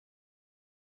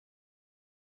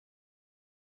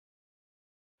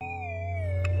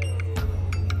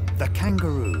The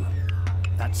kangaroo,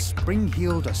 that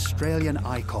spring-heeled Australian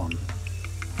icon,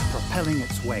 propelling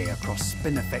its way across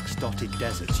spinifex-dotted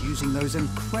deserts using those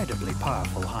incredibly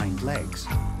powerful hind legs.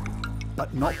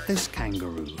 But not this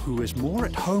kangaroo, who is more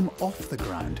at home off the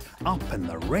ground, up in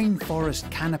the rainforest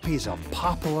canopies of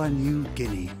Papua New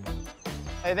Guinea.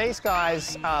 These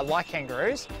guys are like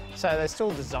kangaroos, so they're still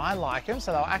designed like them,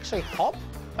 so they'll actually hop,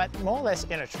 but more or less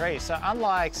in a tree. So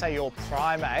unlike, say, your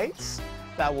primates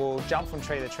that will jump from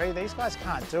tree to tree, these guys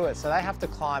can't do it, so they have to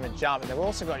climb and jump. And they've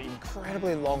also got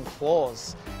incredibly long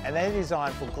claws, and they're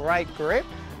designed for great grip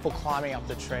for climbing up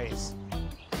the trees.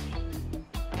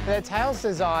 Their tail's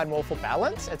designed more for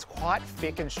balance. It's quite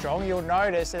thick and strong. You'll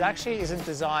notice it actually isn't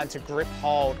designed to grip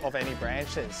hold of any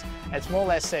branches. It's more or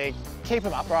less to keep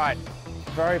them upright.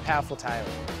 Very powerful tail.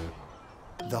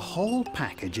 The whole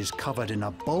package is covered in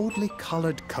a boldly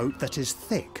coloured coat that is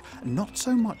thick, not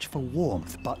so much for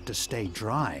warmth, but to stay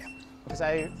dry. Because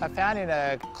they are found in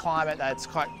a climate that's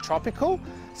quite tropical,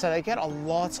 so they get a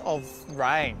lot of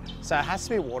rain, so it has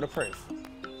to be waterproof.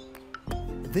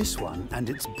 This one and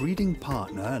its breeding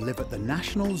partner live at the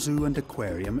National Zoo and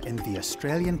Aquarium in the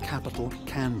Australian capital,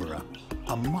 Canberra.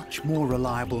 A much more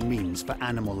reliable means for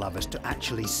animal lovers to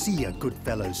actually see a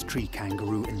Goodfellows tree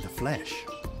kangaroo in the flesh.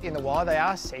 In the wild, they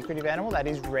are a secretive animal that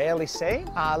is rarely seen.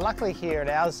 Luckily here at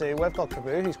our zoo, we've got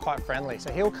Kangaroo, who's quite friendly.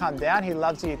 So he'll come down, he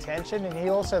loves the attention, and he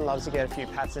also loves to get a few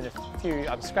pats and a few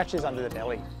scratches under the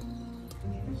belly.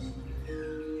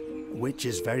 Which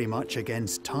is very much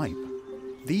against type.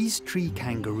 These tree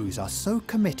kangaroos are so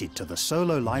committed to the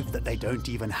solo life that they don't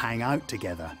even hang out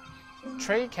together.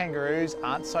 Tree kangaroos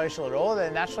aren't social at all. They're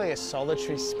naturally a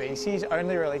solitary species,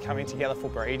 only really coming together for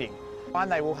breeding. One,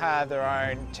 they will have their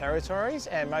own territories,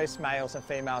 and most males and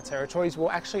female territories will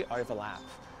actually overlap.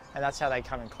 And that's how they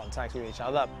come in contact with each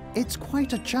other. It's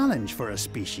quite a challenge for a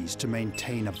species to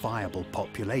maintain a viable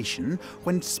population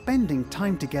when spending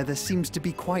time together seems to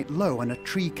be quite low on a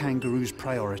tree kangaroo's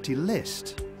priority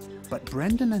list. But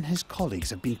Brendan and his colleagues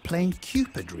have been playing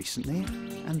Cupid recently,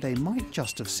 and they might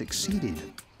just have succeeded.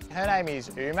 Her name is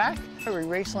Umak. We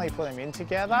recently put them in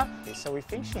together, so we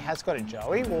think she has got a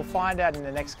joey. We'll find out in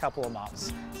the next couple of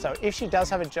months. So if she does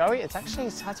have a joey, it's actually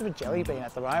the size of a jelly bean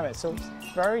at the moment, so it's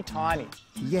very tiny.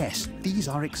 Yes, these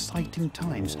are exciting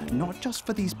times, not just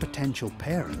for these potential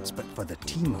parents, but for the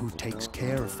team who takes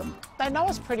care of them. They know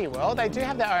us pretty well. They do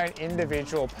have their own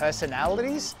individual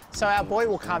personalities. So our boy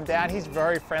will come down, he's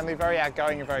very friendly, very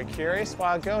outgoing and very curious,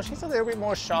 while our girl, she's a little bit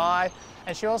more shy,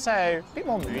 and she's also a bit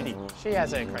more moody. She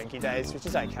has her cranky days, which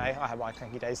is okay. I have my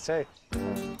cranky days too.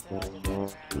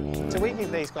 So we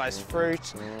give these guys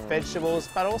fruit, vegetables,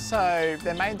 but also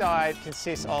their main diet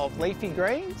consists of leafy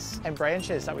greens and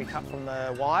branches that we cut from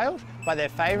the wild, but their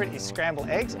favourite is scrambled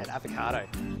eggs and avocado.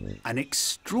 An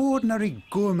extraordinary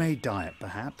gourmet diet,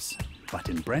 perhaps, but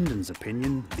in Brendan's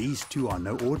opinion, these two are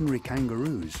no ordinary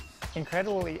kangaroos.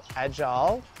 Incredibly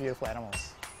agile, beautiful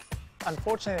animals.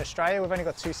 Unfortunately, in Australia, we've only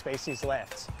got 2 species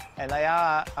left, and they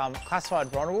are classified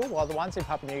vulnerable, while the ones in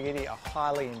Papua New Guinea are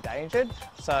highly endangered.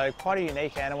 So quite a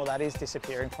unique animal that is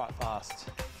disappearing quite fast.